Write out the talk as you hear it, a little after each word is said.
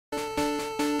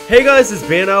Hey guys, it's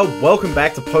Bano. Welcome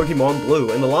back to Pokemon Blue.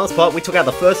 In the last part, we took out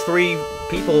the first 3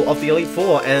 people of the Elite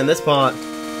Four, and in this part,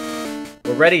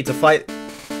 we're ready to fight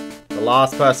the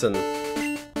last person.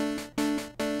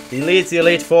 He leads the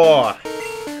Elite Four.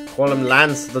 Call him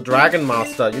Lance, the Dragon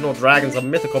Master. You know dragons are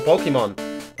mythical Pokemon.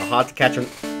 They're hard to catch and...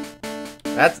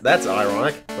 That's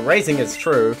ironic. The raising is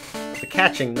true, the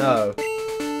catching, no.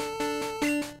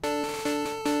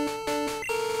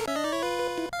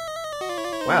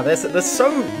 Wow, they're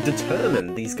so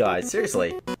determined, these guys,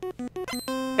 seriously.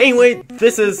 Anyway,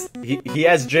 this is... He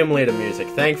has gym leader music.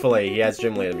 Thankfully, he has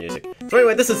gym leader music. So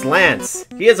anyway, this is Lance.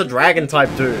 He is a dragon-type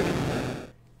dude.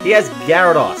 He has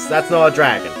Gyarados. That's not a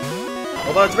dragon.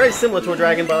 Although it's very similar to a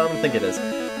dragon, but I don't think it is.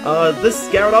 This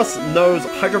Gyarados knows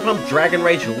Hydro Pump, Dragon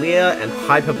Rage, Leer, and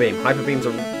Hyper Beam. Hyper Beams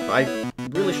are... I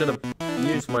really should have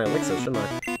used my elixir, shouldn't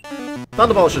I?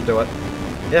 Thunderbolt should do it.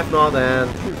 If not, then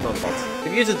choose Thunderbolts. If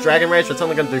he uses Dragon Rage, it's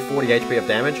only going to do 40 HP of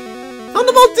damage.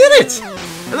 Thunderbolt did it!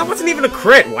 And that wasn't even a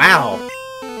crit, wow!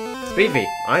 Speedvy,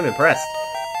 I'm impressed.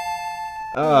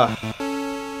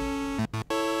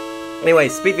 Anyway,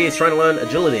 Speedvy is trying to learn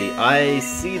Agility. I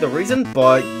see the reason,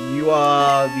 but you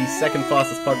are the second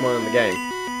fastest Pokemon in the game.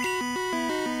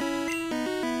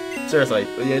 Seriously,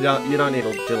 you don't need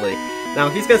Agility. Now,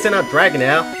 he's going to send out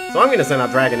Dragonair, so I'm going to send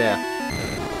out Dragonair.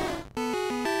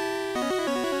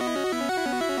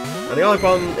 And the only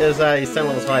problem is that he's 10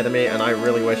 levels higher than me, and I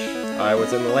really wish I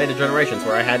was in the later generations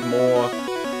where I had more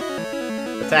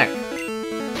attack.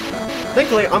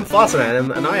 Thankfully, I'm faster than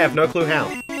him, and I have no clue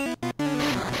how.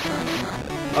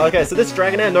 Okay, so this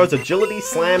Dragonair knows Agility,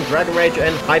 Slam, Dragon Rage,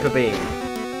 and Hyper Beam.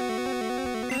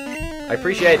 I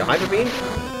appreciate Hyper Beam.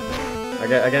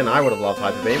 Again, I would have loved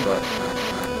Hyper Beam, but...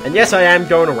 And yes, I am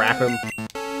going to wrap him.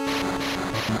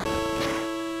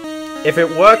 If it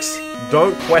works,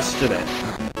 don't question it.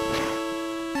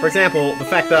 For example, the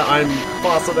fact that I'm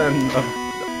faster than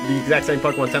the exact same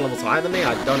Pokemon 10 levels higher than me,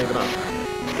 I don't even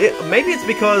know. Maybe it's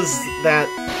because that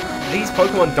these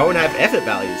Pokemon don't have effort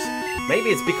values.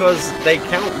 Maybe it's because they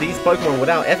count these Pokemon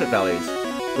without effort values.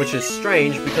 Which is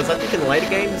strange, because I think in later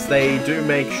games, they do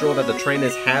make sure that the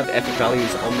trainers have effort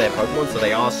values on their Pokemon, so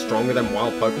they are stronger than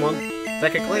wild Pokemon,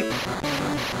 technically.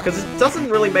 Because it doesn't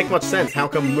really make much sense how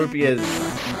come Loopy is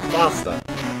faster.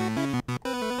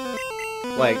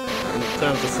 Like, in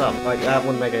terms of stuff, like, that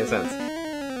wouldn't make any sense.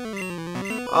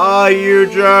 Oh, you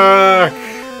jerk!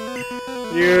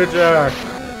 You jerk!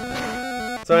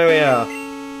 So anyway,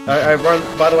 I run,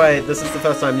 by the way, this is the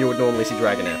first time you would normally see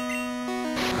Dragonair.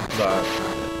 So...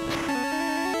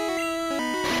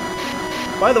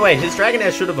 By the way, his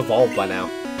Dragonair should have evolved by now.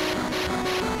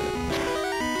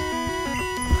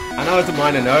 I know it's a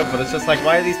minor note, but it's just like,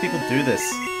 why do these people do this?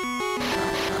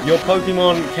 Your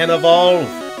Pokemon can evolve!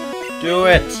 Do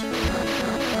it!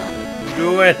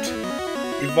 Do it!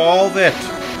 Evolve it!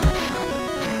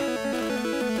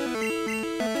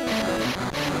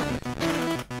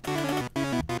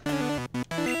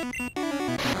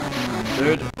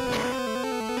 Dude.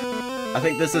 I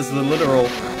think this is the literal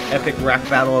epic rap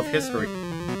battle of history.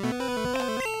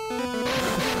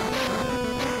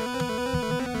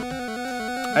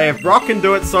 Hey, if Brock can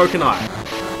do it, so can I.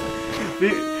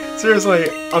 Seriously,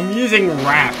 I'm using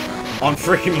rap on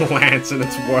freaking Lance and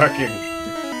it's working.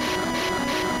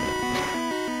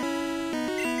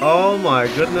 Oh my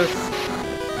goodness.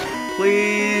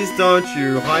 Please don't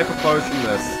you Hyper Potion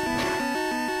this.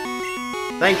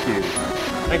 Thank you.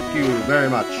 Thank you very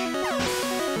much.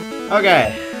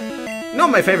 Okay. You know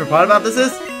what my favorite part about this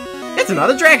is? It's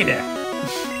another Dragonair!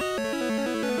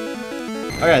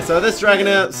 Okay, so this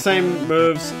Dragonair, same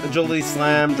moves, Agility,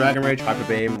 Slam, Dragon Rage, Hyper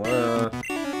Beam. I'm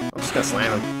just gonna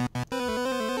slam him.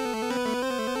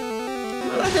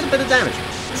 That did a bit of damage.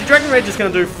 See, Dragon Rage is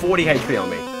gonna do 40 HP on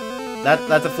me.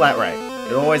 That's a flat rate.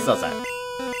 It always does that.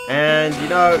 And, you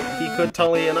know, he could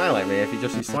totally annihilate me if he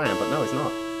just used Slam, but no, he's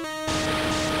not.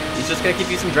 He's just gonna keep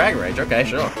using Dragon Rage. Okay,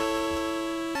 sure.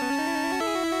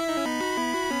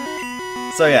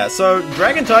 So yeah, so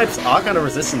Dragon types are kind of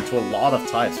resistant to a lot of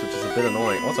types, which is a bit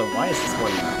annoying. Also, why is this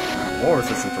one more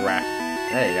resistant to Rack?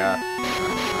 There you go.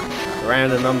 The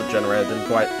random number generator didn't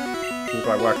quite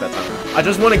work that time. I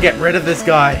just want to get rid of this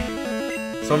guy,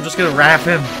 so I'm just gonna wrap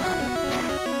him.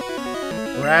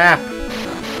 Wrap.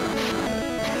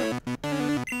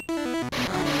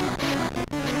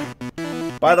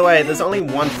 By the way, there's only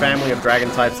one family of Dragon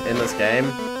types in this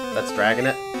game. That's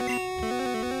Dragonite.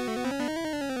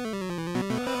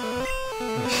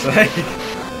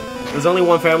 There's only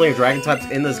one family of Dragon types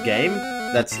in this game.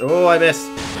 That's... Oh, I missed.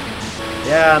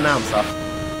 Yeah, now I'm stuck.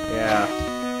 Yeah.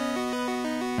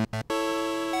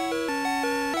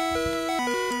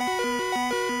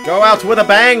 Go out with a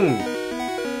bang!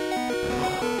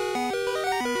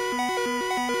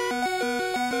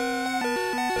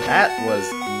 That was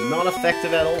not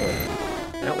effective at all.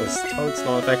 That was totes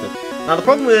not effective. Now the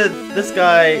problem with this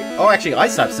guy... Oh, actually,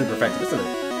 Ice Type's super effective, isn't it?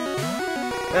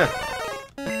 Yeah.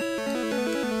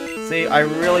 See, I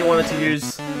really wanted to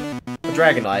use a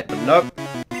Dragonite, but nope.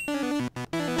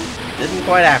 Didn't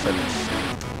quite happen.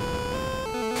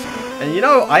 And you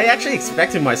know, I actually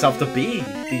expected myself to be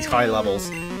these high levels.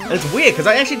 And it's weird, because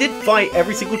I actually did fight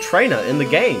every single trainer in the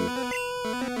game.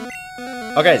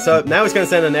 Okay, so now he's going to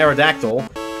send an Aerodactyl.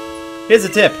 Here's a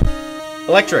tip.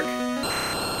 Electric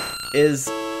does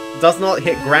not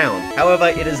hit ground. However,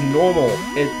 it is normal.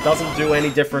 It doesn't do any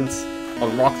difference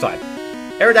on rock type.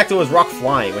 Aerodactyl is rock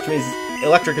flying, which means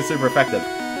electric is super effective.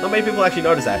 Not many people actually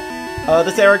notice that.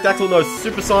 This Aerodactyl knows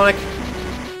Supersonic,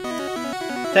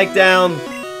 Takedown,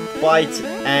 Bite,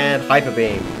 and Hyper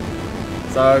Beam.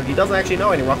 So he doesn't actually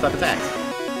know any rock type attacks.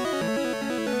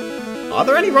 Are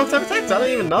there any rock type attacks? I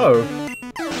don't even know.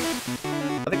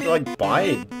 I think they're like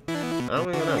Bite. I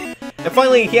don't even know. And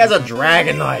finally, he has a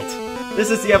Dragonite. This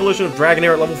is the evolution of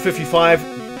Dragonair at level 55.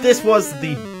 This was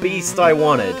the beast I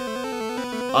wanted.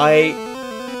 I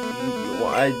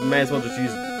may as well just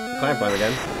use the Clam Climb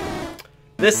again.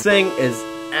 This thing is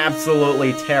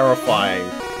absolutely terrifying.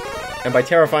 And by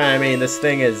terrifying, I mean this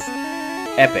thing is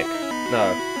epic.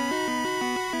 No.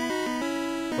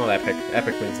 Not epic.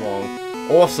 Epic means long.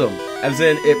 Awesome. As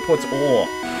in, it puts awe.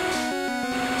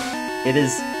 It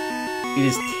is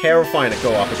terrifying to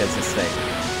go up against this thing.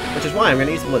 Which is why I'm going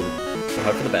to use Blizzard. I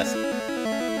hope for the best.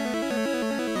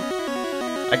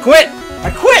 I quit! I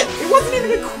quit! It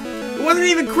wasn't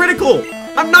even critical!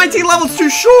 I'm 19 levels too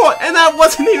short, and that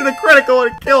wasn't even a critical to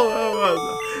kill.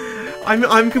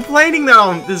 I'm complaining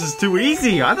now. This is too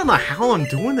easy. I don't know how I'm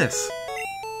doing this.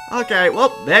 Okay,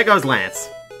 well, there goes Lance.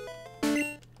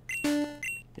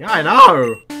 Yeah, I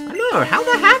know. How'd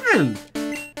that happen?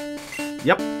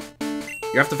 Yep.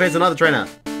 You have to face another trainer.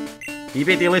 He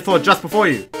beat the Elite Four just before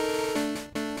you.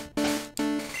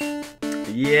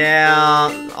 Yeah,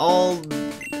 all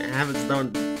habits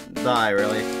don't die,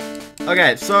 really.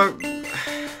 Okay, so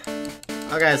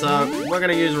we're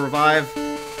gonna use a revive.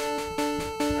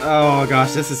 Oh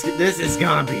gosh, this is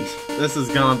gonna be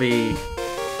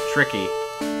tricky.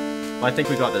 But I think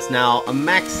we got this. Now, a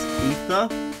max ether,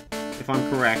 if I'm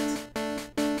correct,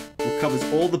 recovers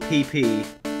all the PP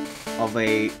of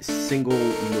a single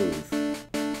move.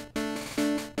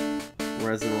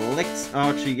 Whereas an elixir, oh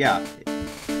actually yeah.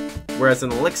 Whereas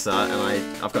an elixir, and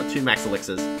I've got 2 max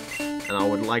elixirs, and I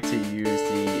would like to use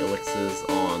the elixirs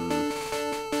on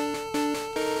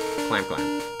Clam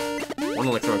Clam. 1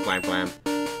 elixir on Clam Clam.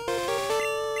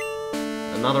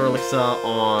 Another elixir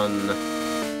on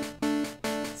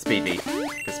Speed Bee,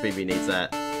 because Speed Bee needs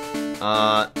that.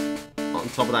 On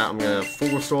top of that, I'm gonna full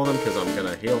restore them because I'm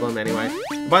gonna heal them anyway.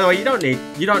 By the way, you don't need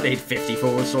 50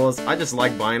 full restores. I just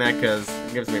like buying that because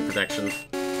it gives me protection.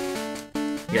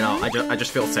 You know, I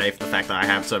just feel safe the fact that I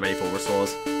have so many full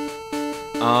restores.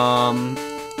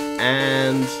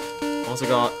 And also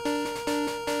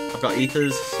I've got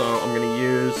ethers, so I'm gonna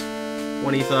use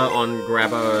 1 ether on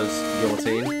Grabber's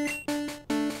Guillotine.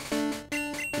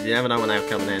 You never know when they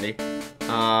come in handy.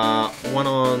 1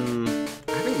 on... I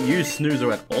haven't used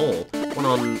Snoozer at all. 1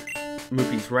 on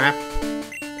Moopy's Wrap.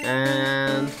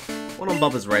 And 1 on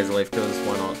Bubba's Razor Leaf, because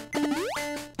why not?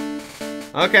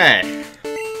 Okay.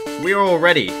 So we are all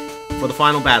ready for the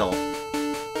final battle.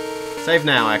 Save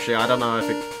now, actually. I don't know if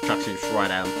it chucks you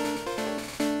right at him.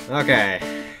 Okay.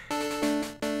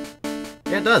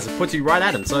 Yeah, it does. It puts you right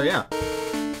at him, so yeah.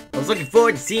 I was looking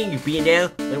forward to seeing you,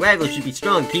 B&L. My rival should be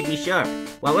strong, keep me sharp.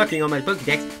 While working on my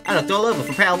Pokédex, I looked all over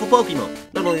for powerful Pokémon.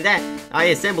 Not only that, I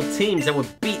assembled teams that would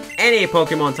beat any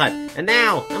Pokémon type. And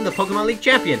now, I'm the Pokémon League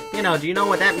champion. You know, do you know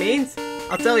what that means?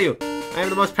 I'll tell you. I am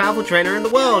the most powerful trainer in the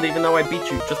world, even though I beat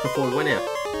you just before we went out.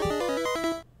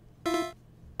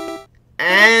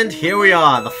 And here we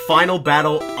are, the final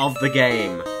battle of the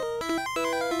game.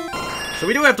 So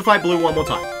we do have to fight Blue one more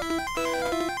time.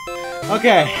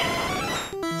 Okay.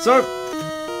 So,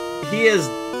 he is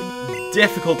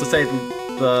difficult to say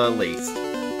the least.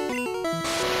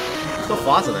 Still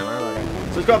faster than man. Okay.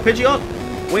 So he's got Pidgeot,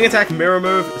 Wing Attack, Mirror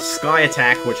Move, Sky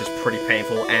Attack, which is pretty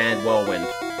painful, and Whirlwind.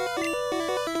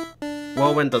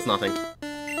 Whirlwind does nothing.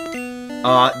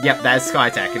 Yep, that is Sky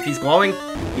Attack. If he's glowing,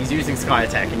 he's using Sky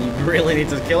Attack, and you really need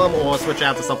to kill him or switch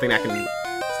out to something that can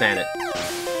stand it.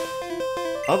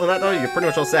 Other than that, though, you're pretty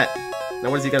much all set.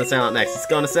 Now, what is he going to send out next? He's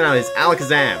going to send out his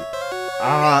Alakazam.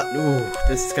 Ooh,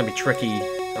 this is going to be tricky,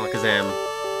 Alakazam.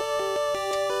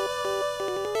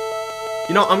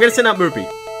 You know, I'm going to send out Moopy.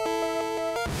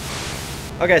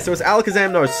 Okay, so his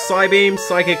Alakazam knows Psybeam,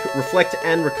 Psychic, Reflect,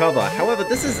 and Recover. However,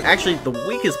 this is actually the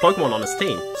weakest Pokemon on his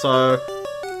team, so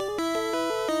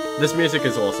This music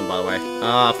is awesome, by the way.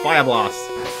 Fire Blast.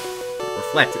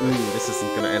 Reflect. Ooh, this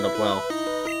isn't gonna end up well.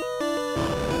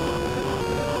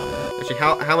 Actually,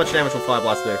 how much damage will Fire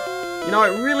Blast do? You know,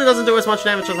 it really doesn't do as much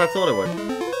damage as I thought it would.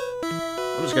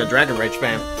 I'm just gonna Dragon Rage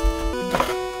spam.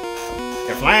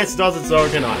 If Lance does it, so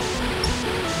can I.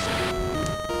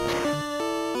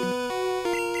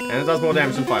 And it does more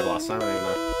damage than Fire Blast, I don't even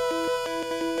know.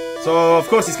 So, of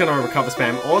course he's gonna recover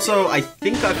spam. Also, I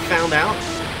think I found out,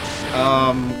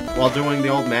 while doing the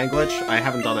old man glitch, I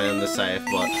haven't done it in this save,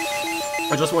 but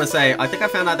I just want to say, I think I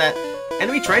found out that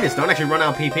enemy trainers don't actually run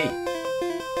out of PP.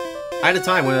 I had a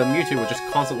time when a Mewtwo would just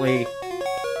constantly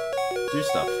do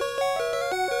stuff.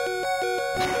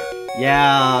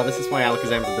 Yeah, this is why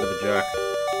Alakazam's a bit of a jerk.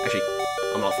 Actually,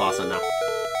 I'm not fast enough.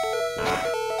 Nah.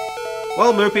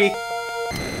 Well, Moopy,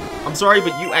 I'm sorry,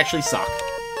 but you actually suck.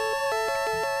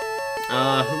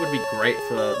 Who would be great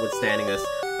for withstanding this?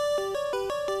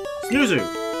 Snoozu!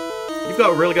 You've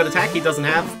got a really good attack, he doesn't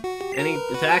have any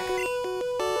attack.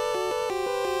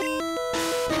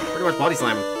 Pretty much body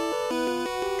slam him.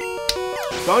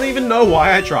 Don't even know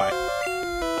why I try.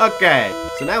 Okay,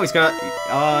 so now he's gonna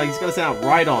send out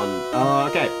Rhydon.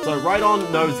 Okay, so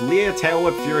Rhydon knows Leer, Tail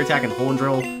Whip, Fury Attack, and Horn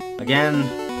Drill. Again,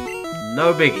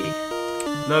 no biggie.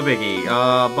 No biggie.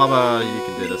 Bubba, you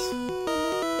can do this.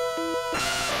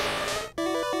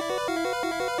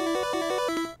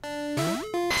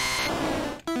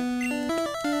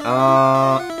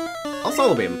 I'll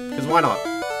Solar Beam, because why not?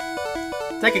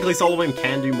 Technically, Solar Beam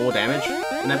can do more damage,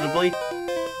 inevitably.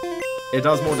 It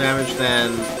does more damage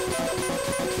than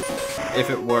if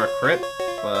it were a crit,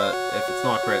 but if it's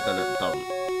not a crit, then it doesn't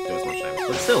do as much damage.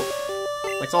 But still,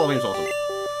 like, Solar Beam's awesome.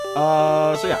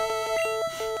 So yeah.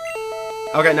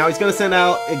 Okay, now he's gonna send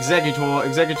out Exeggutor.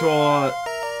 Exeggutor,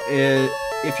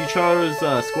 if you chose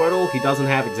Squirtle, he doesn't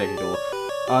have Exeggutor.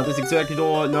 This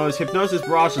Exeggutor knows Hypnosis,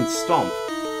 Barrage, and Stomp.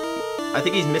 I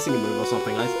think he's missing a move or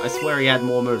something. I swear he had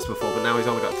more moves before, but now he's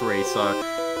only got 3, so...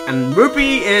 And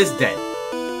Moopy is dead.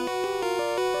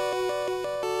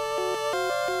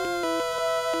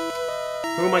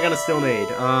 Who am I gonna still need?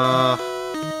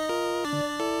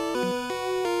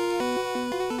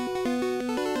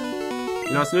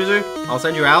 You know, Snoozu? I'll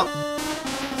send you out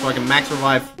so I can max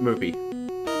revive Moopy.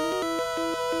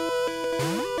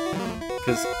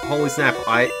 Because, holy snap,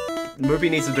 Moopy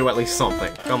needs to do at least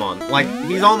something. Come on. Like,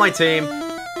 he's on my team,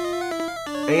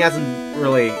 and he hasn't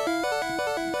really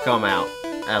come out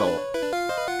at all.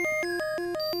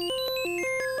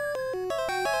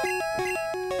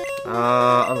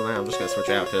 I don't know, I'm just gonna switch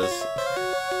out, because...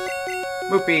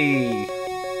 Moopy!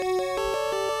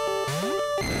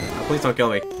 Oh, please don't kill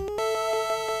me.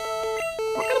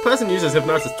 What kind of person uses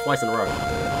Hypnosis twice in a row?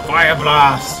 Fire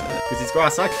Blast! Because he's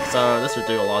grass type, so this would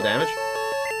do a lot of damage.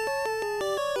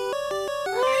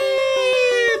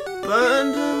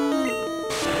 Burned him.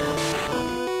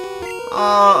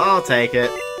 Oh, I'll take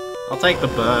it. I'll take the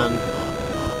burn.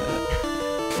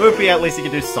 Moopy, at least he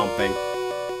can do something.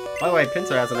 By the way,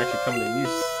 Pinsir hasn't actually come to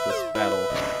use this battle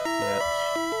yet.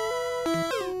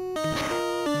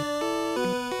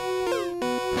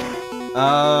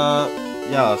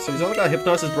 Yeah, so he's only got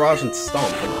Hypnosis, Barrage, and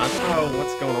Stomp, and I don't know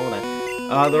what's going on with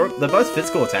that. They're both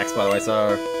physical attacks, by the way,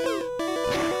 so...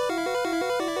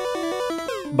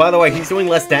 By the way, he's doing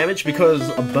less damage because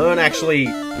a burn actually,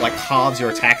 like, halves your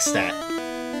attack stat.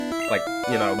 Like,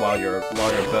 you know, while you're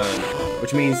burned.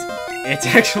 Which means it's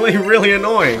actually really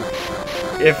annoying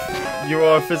if you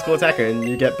are a physical attacker and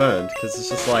you get burned, because it's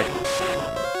just like...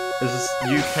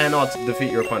 you cannot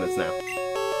defeat your opponents now.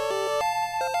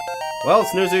 Well,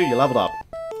 Snoozu, you leveled up.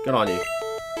 Good on you.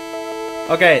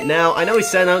 Okay, now, I know he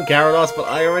sent out Gyarados, but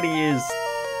I already used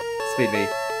Speed V.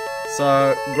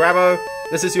 So, Grabo,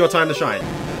 this is your time to shine.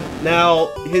 Now,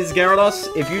 his Gyarados,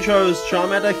 if you chose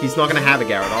Charmander, he's not going to have a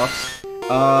Gyarados.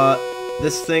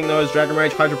 This thing knows Dragon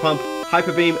Rage, Hydro Pump,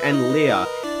 Hyper Beam, and Leer.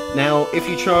 Now, if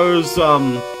you chose,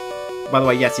 by the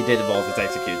way, yes, he did evolve its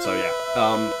Execute, so yeah.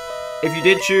 If you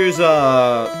did choose,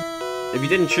 if you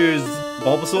didn't choose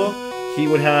Bulbasaur, he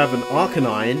would have an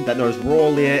Arcanine that knows Roar,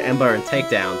 Leer, Ember, and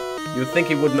Takedown. You would think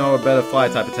he would know a better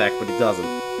Fire-type attack, but he doesn't.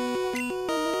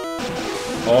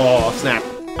 Oh, snap.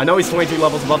 I know he's 22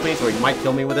 levels above me, so he might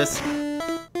kill me with this,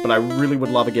 but I really would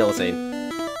love a Guillotine.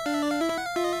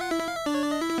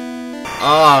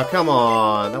 Ah, oh, come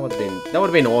on. That would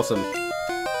have been awesome.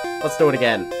 Let's do it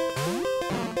again.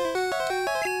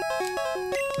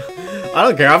 I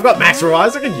don't care, I've got Max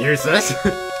Revives, I can use this.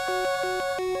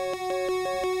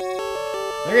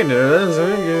 I can do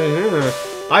this.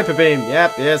 Hyper Beam,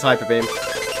 yep, here's Hyper Beam.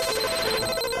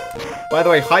 By the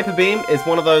way, Hyper Beam is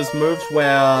one of those moves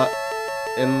where,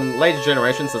 in later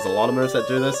generations, there's a lot of moves that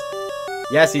do this.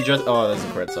 Yes, he just... Oh, there's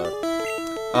a crit, so...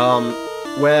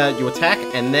 Where you attack,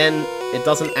 and then it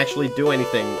doesn't actually do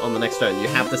anything on the next turn. You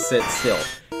have to sit still.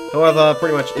 However,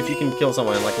 pretty much, if you can kill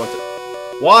someone in, like, one...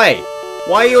 Why?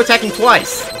 Why are you attacking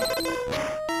twice?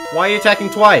 Why are you attacking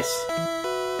twice?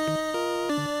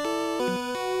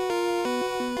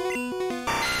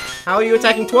 How are you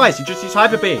attacking twice? You just use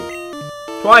Hyper Beam.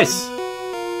 Twice.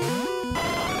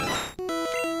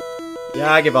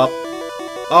 Yeah, I give up.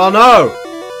 Oh, no!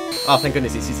 Oh, thank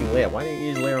goodness he's using Leer. Why didn't you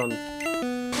use Leer on...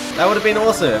 That would have been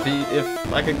awesome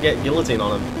if I could get Guillotine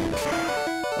on him.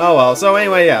 Oh well, so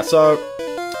anyway, yeah, so...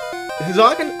 His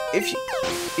Arcanine...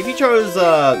 If you chose,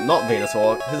 not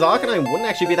Venusaur, his Arcanine wouldn't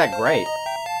actually be that great.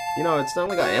 You know, it's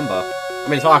only got Ember. I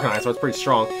mean, it's Arcanine, so it's pretty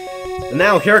strong. And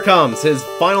now, here comes his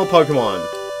final Pokemon.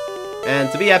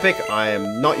 And to be epic, I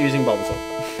am not using Bulbasaur.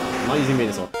 I'm not using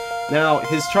Venusaur. Now,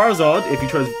 his Charizard, if you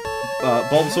chose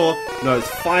Bulbasaur, knows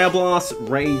Fire Blast,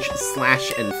 Rage,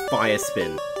 Slash, and Fire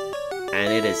Spin.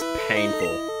 And it is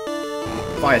painful.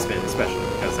 Fire Spin, especially,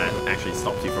 because that actually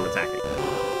stops you from attacking.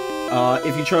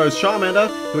 If you chose Charmander,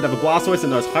 he would have a Blastoise that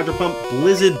knows Hydro Pump,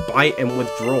 Blizzard, Bite, and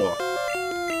Withdraw.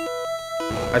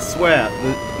 I swear,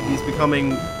 he's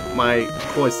becoming my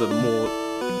cloister the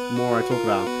more I talk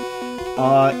about him.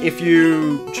 If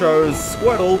you chose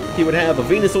Squirtle, he would have a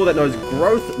Venusaur that knows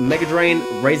Growth, Mega Drain,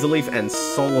 Razor Leaf, and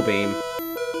Solar Beam.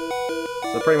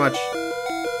 So pretty much...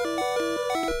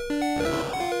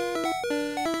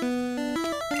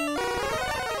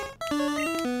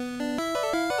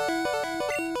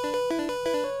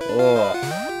 Oh.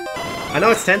 I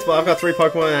know it's tense, but I've got 3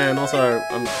 Pokemon, and also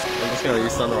I'm just gonna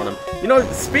use Thunder on him. You know,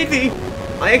 Speedy,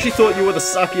 I actually thought you were the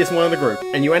suckiest one in the group,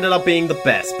 and you ended up being the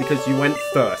best because you went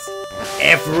first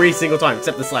every single time,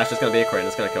 except the Slash is gonna be a crit and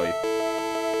it's gonna kill you.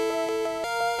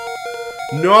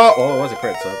 No! Oh, it was a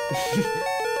crit, so...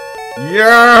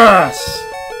 Yes!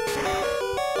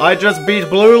 I just beat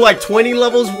Blue like 20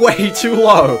 levels way too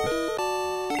low.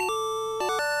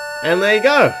 And there you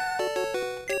go.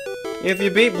 If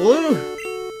you beat Blue,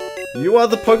 you are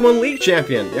the Pokemon League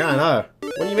champion. Yeah, I know.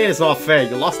 What do you mean it's not fair?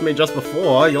 You lost me just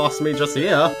before, you lost me just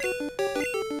here.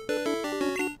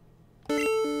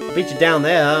 I beat you down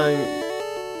there.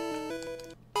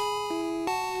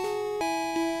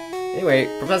 Anyway,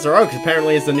 Professor Oak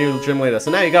apparently is the new gym leader,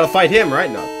 so now you gotta fight him, right?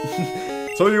 No.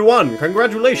 So you won!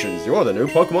 Congratulations! You're the new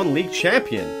Pokemon League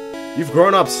champion! You've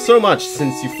grown up so much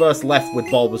since you first left with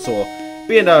Bulbasaur.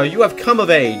 B&O, you have come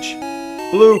of age!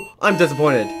 Blue, I'm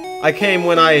disappointed. I came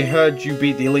when I heard you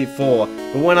beat the Elite Four,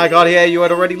 but when I got here, you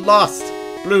had already lost.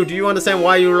 Blue, do you understand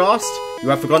why you lost? You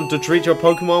have forgotten to treat your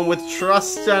Pokemon with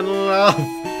trust and love.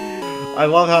 I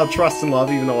love how trust and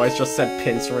love, even though I just said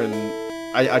Pinsir and...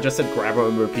 I just said Grabber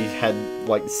and Murphy had,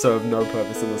 like, served no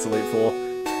purpose in this Elite Four.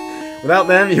 Without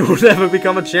them, you will never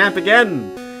become a champ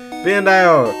again.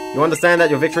 B&O, you understand that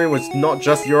your victory was not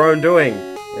just your own doing.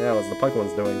 Yeah, it was the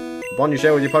Pokemon's doing. The bond you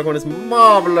share with your Pokemon is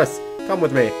marvelous. Come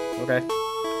with me. Okay.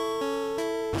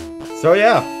 So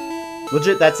yeah,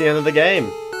 legit, that's the end of the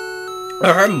game.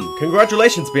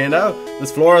 Congratulations, B&O.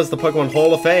 This floor is the Pokemon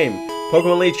Hall of Fame.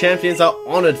 Pokemon League champions are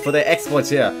honored for their exploits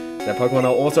here. Their Pokemon are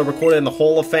also recorded in the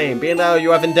Hall of Fame. B&O,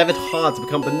 you have endeavored hard to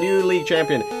become the new League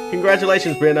champion.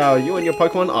 Congratulations, B&O. You and your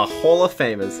Pokemon are Hall of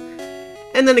Famers.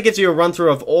 And then it gives you a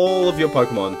run-through of all of your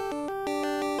Pokemon.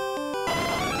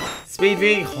 Speed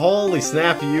V, holy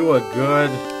snap, you were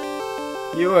good.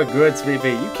 You were good, Speed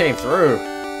V. You came through.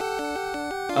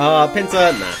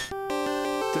 Pinsir, nah.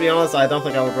 To be honest, I don't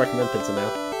think I would recommend Pinsir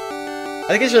now. I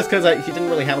think it's just because he didn't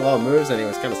really have a lot of moves and he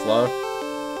was kind of slow.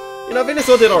 You know,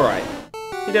 Venusaur did alright.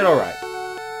 He did alright.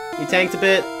 He tanked a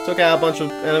bit, took out a bunch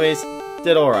of enemies,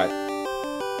 did alright.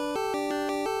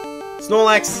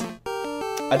 Snorlax,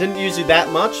 I didn't use you that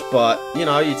much, but, you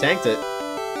know, you tanked it.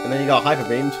 And then you got Hyper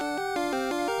Beamed.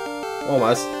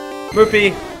 Almost.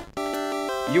 Moopy,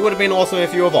 you would have been awesome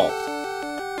if you evolved.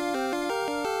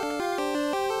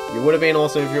 You would have been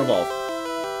awesome if you evolved.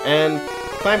 And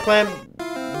Clam,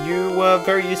 you were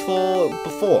very useful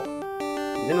before.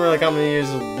 You didn't really come in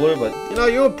use of Blue, but, you know,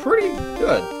 you were pretty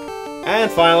good.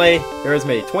 And finally, here is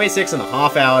me,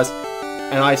 26.5 hours,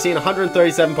 and I've seen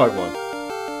 137 Pokemon.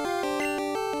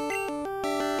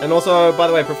 And also, by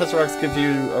the way, Professor X gives you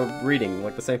a reading,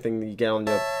 like the same thing that you get on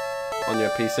your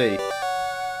PC.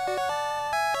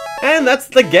 And that's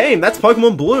the game! That's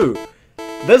Pokemon Blue!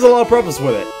 There's a lot of problems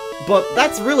with it, but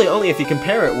that's really only if you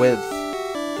compare it with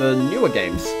the newer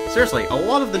games. Seriously, a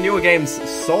lot of the newer games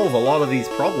solve a lot of these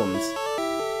problems.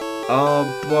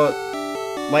 But,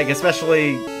 like,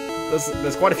 especially,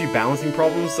 there's quite a few balancing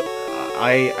problems.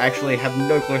 I actually have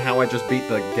no clue how I just beat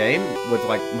the game with,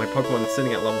 like, my Pokemon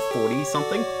sitting at level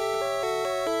 40-something.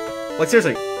 Like,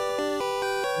 seriously,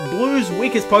 Blue's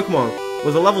weakest Pokemon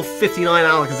was a level 59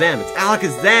 Alakazam. It's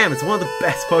Alakazam! It's one of the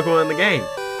best Pokemon in the game.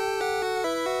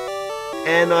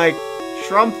 And I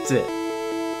trumped it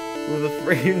with a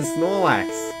freaking Snorlax.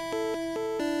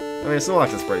 I mean,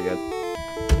 Snorlax is pretty good.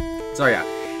 So yeah,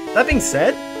 that being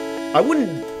said, I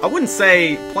wouldn't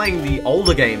say playing the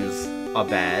older games are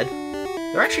bad.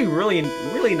 They're actually really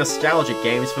nostalgic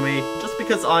games for me, just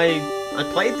because I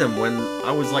played them when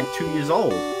I was like 2 years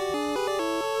old.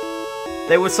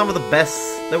 They were some of the best,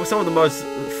 they were some of the most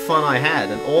fun I had,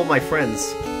 and all my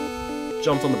friends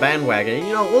jumped on the bandwagon. And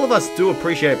you know, all of us do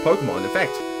appreciate Pokemon. In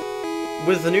fact,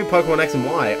 with the new Pokemon X and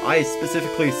Y, I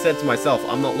specifically said to myself,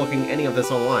 I'm not looking any of this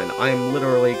online. I am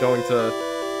literally going to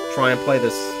try and play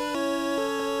this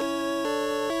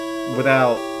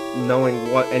without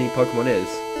knowing what any Pokemon is.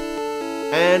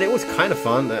 And it was kind of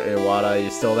fun. Iwata,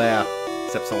 you're still there.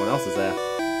 Except someone else is there.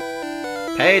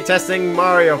 Pay testing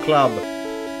Mario Club!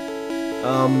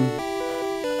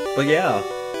 But yeah.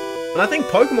 And I think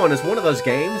Pokemon is one of those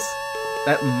games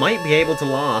that might be able to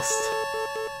last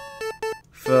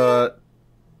for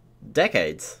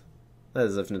decades. That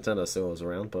is if Nintendo still was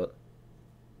around, but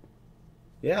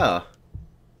yeah.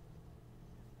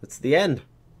 It's the end.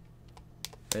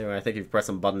 Anyway, I think if you press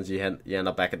some buttons, you end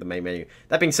up back at the main menu.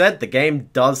 That being said, the game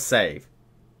does save.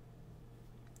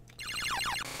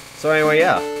 So anyway,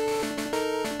 yeah.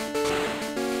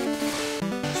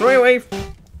 So anyway,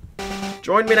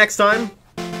 join me next time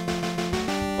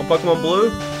on Pokemon Blue,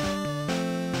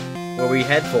 where we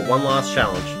head for one last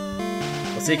challenge.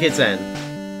 I'll see you kids then.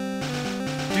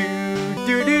 Pew,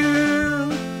 pew, pew,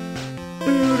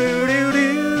 pew, pew.